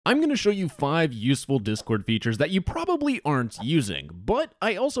I'm going to show you 5 useful Discord features that you probably aren't using, but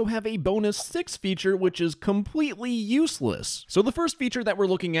I also have a bonus 6 feature which is completely useless. So the first feature that we're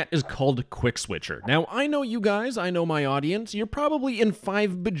looking at is called Quickswitcher. Now I know you guys, I know my audience, you're probably in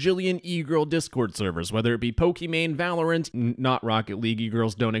 5 bajillion e-girl Discord servers, whether it be Pokimane, Valorant, not Rocket League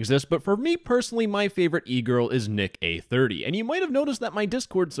e-girls don't exist, but for me personally my favorite e-girl is Nick A30, and you might have noticed that my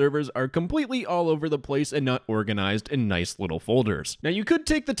Discord servers are completely all over the place and not organized in nice little folders. Now you could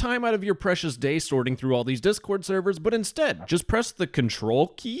take the time out of your precious day sorting through all these Discord servers, but instead, just press the Control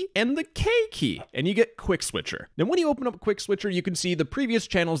key and the K key, and you get Quickswitcher. Now when you open up Quickswitcher, you can see the previous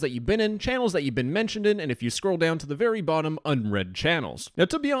channels that you've been in, channels that you've been mentioned in, and if you scroll down to the very bottom, unread channels. Now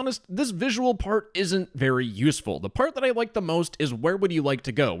to be honest, this visual part isn't very useful. The part that I like the most is where would you like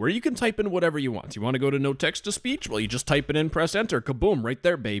to go, where you can type in whatever you want. You want to go to no text to speech? Well, you just type it in, press enter, kaboom, right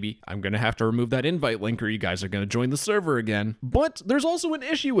there, baby. I'm gonna have to remove that invite link or you guys are gonna join the server again. But there's also an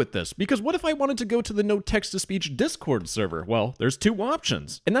issue with this, because what if I wanted to go to the no text-to-speech Discord server? Well, there's 2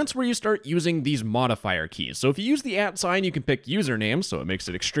 options, and that's where you start using these modifier keys. So if you use the @ you can pick username, so it makes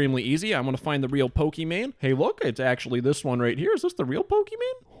it extremely easy. I want to find the real Pokimane. Hey look, it's actually this one right here. Is this the real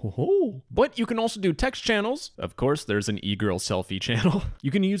Pokimane? Oh. But you can also do text channels. Of course, there's an e-girl selfie channel.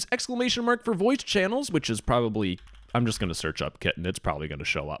 You can use ! For voice channels, which is probably... I'm just going to search up kitten, it's probably going to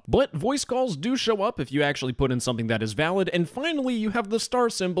show up. But voice calls do show up if you actually put in something that is valid, and finally you have the star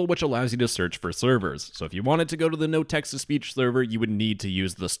symbol which allows you to search for servers. So if you wanted to go to the no text-to-speech server, you would need to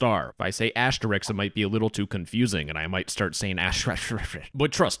use the star. If I say asterisk, it might be a little too confusing, and I might start saying asterisk.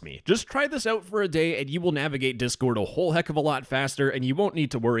 But trust me, just try this out for a day and you will navigate Discord a whole heck of a lot faster, and you won't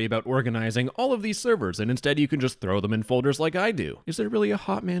need to worry about organizing all of these servers, and instead you can just throw them in folders like I do. Is there really a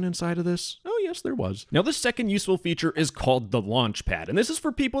hot man inside of this? Oh yes, there was. Now this second useful feature is called the Launchpad, and this is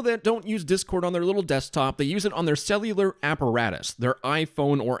for people that don't use Discord on their little desktop. They use it on their cellular apparatus, their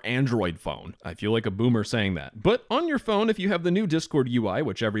iPhone or Android phone. I feel like a boomer saying that. But on your phone, if you have the new Discord UI,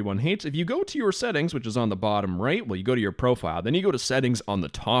 which everyone hates, if you go to your settings, which is on the bottom right, well, you go to your profile, then you go to settings on the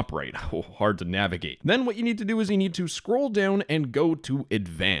top right. Oh, hard to navigate. Then what you need to do is you need to scroll down and go to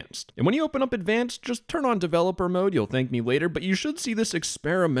advanced. And when you open up advanced, just turn on developer mode. You'll thank me later, but you should see this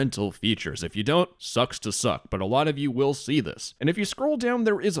experimental features. If you don't, sucks to suck, but a lot of you will see this. And if you scroll down,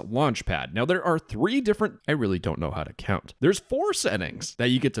 there is Launchpad. Now there are 3 different, I really don't know how to count. There's 4 settings that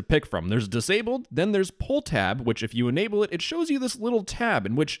you get to pick from. There's disabled, then there's pull tab, which if you enable it, it shows you this little tab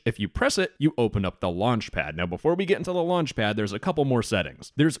in which if you press it, you open up the Launchpad. Now before we get into the Launchpad, there's a couple more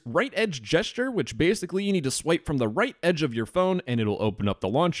settings. There's right edge gesture, which basically you need to swipe from the right edge of your phone and it'll open up the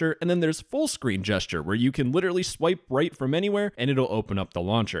launcher. And then there's full screen gesture, where you can literally swipe right from anywhere and it'll open up the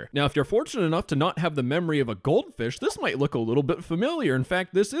launcher. Now if you're fortunate enough to not have the memory of a goldfish, this might look a little bit familiar. In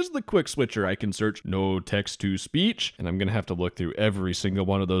fact, this is the Quickswitcher. I can search no text to speech, and I'm gonna have to look through every single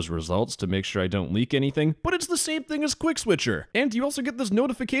one of those results to make sure I don't leak anything, but it's the same thing as Quickswitcher. And you also get this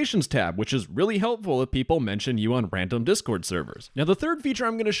notifications tab, which is really helpful if people mention you on random Discord servers. Now the third feature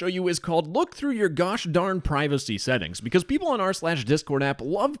I'm gonna show you is called look through your gosh darn privacy settings, because people on r/Discord app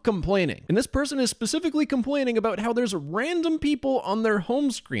love complaining. And this person is specifically complaining about how there's random people on their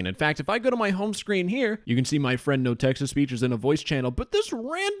home screen. In fact, if I go to my home screen here, you can see my friend no text to speech is in a voice channel, but this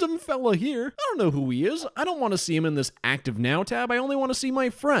random fella here, I don't know who he is. I don't want to see him in this active now tab. I only want to see my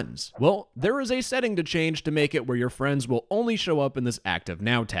friends. Well, there is a setting to change to make it where your friends will only show up in this active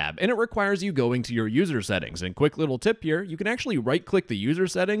now tab, and it requires you going to your user settings. And quick little tip here, you can actually right click the user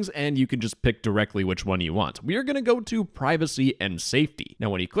settings and you can just pick directly which one you want. We are going to go to privacy and safety. Now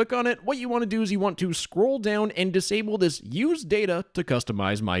when you click on it, what you want to do is you want to scroll down and disable this use data to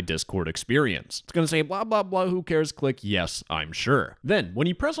customize my Discord experience. It's going to say blah blah blah, who cares, click yes, I'm sure. Then when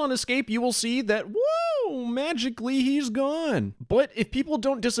you press on escape, you will see that whoa, magically he's gone. But if people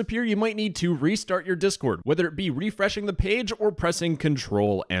don't disappear, you might need to restart your Discord, whether it be refreshing the page or pressing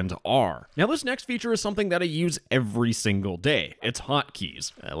Control and R. Now this next feature is something that I use every single day. It's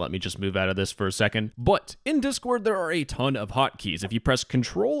hotkeys. Let me just move out of this for a second. But in Discord, there are a ton of hotkeys. If you press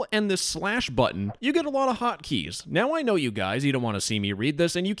Control and this slash button, you get a lot of hotkeys. Now I know you guys, you don't want to see me read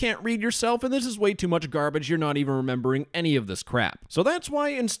this and you can't read yourself, and this is way too much garbage. You're not even remembering any of this crap. So that's why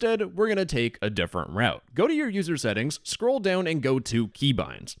instead we're going to take a different route. Go to your user settings, scroll down and go to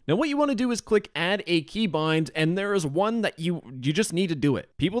keybinds. Now what you want to do is click add a keybind, and there is one that you just need to do it.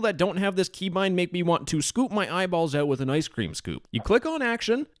 People that don't have this keybind make me want to scoop my eyeballs out with an ice cream scoop. You click on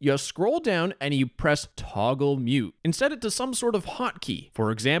action, you scroll down and you press toggle mute and set it to some sort of hotkey.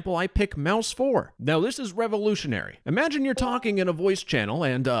 For example, I pick mouse 4. Now this is revolutionary. Imagine you're talking in a voice channel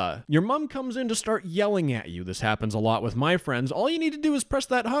and your mom comes in to start yelling at you. This happens a lot with my friends. All you need to do is press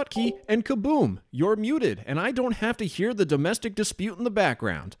that hotkey and kaboom, you're muted. muted, and I don't have to hear the domestic dispute in the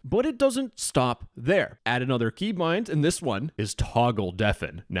background. But it doesn't stop there. Add another keybind, and this one is toggle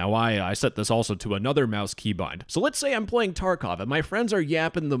deafen. Now I set this also to another mouse keybind. So let's say I'm playing Tarkov and my friends are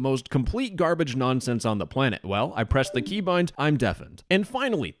yapping the most complete garbage nonsense on the planet. Well, I press the keybind, I'm deafened. And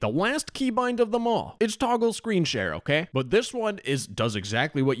finally, the last keybind of them all. It's toggle screen share, okay? But this one does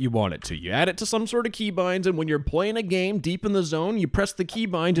exactly what you want it to. You add it to some sort of keybinds, and when you're playing a game deep in the zone, you press the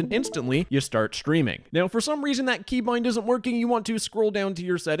keybind and instantly you start streaming. Now, for some reason that keybind isn't working, you want to scroll down to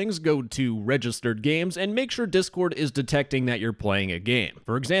your settings, go to registered games, and make sure Discord is detecting that you're playing a game.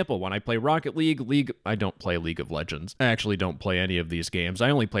 For example, when I play Rocket League, I don't play League of Legends. I actually don't play any of these games.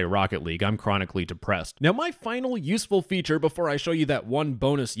 I only play Rocket League. I'm chronically depressed. Now, my final useful feature before I show you that one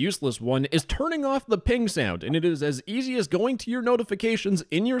bonus useless one is turning off the ping sound, and it is as easy as going to your notifications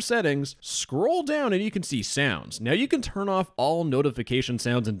in your settings, scroll down, and you can see sounds. Now, you can turn off all notification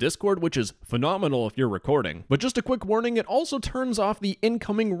sounds in Discord, which is phenomenal if you're recording. But just a quick warning, it also turns off the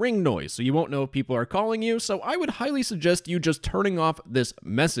incoming ring noise, so you won't know if people are calling you, so I would highly suggest you just turning off this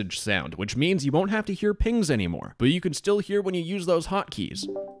message sound, which means you won't have to hear pings anymore, but you can still hear when you use those hotkeys.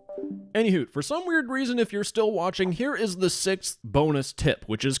 Anywho, for some weird reason, if you're still watching, here is the 6th bonus tip,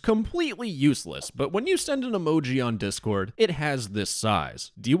 which is completely useless, but when you send an emoji on Discord, it has this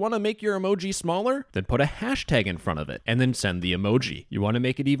size. Do you want to make your emoji smaller? Then put a hashtag in front of it, and then send the emoji. You want to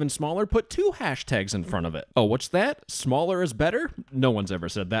make it even smaller? Put 2 hashtags in front of it. Oh, what's that? Smaller is better? No one's ever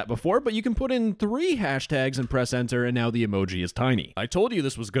said that before, but you can put in 3 hashtags and press enter, and now the emoji is tiny. I told you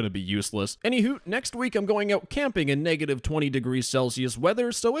this was going to be useless. Anywho, next week I'm going out camping in negative 20 degrees Celsius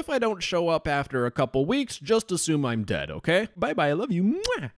weather, so if I don't show up after a couple weeks, just assume I'm dead, okay? Bye-bye, I love you. Mwah!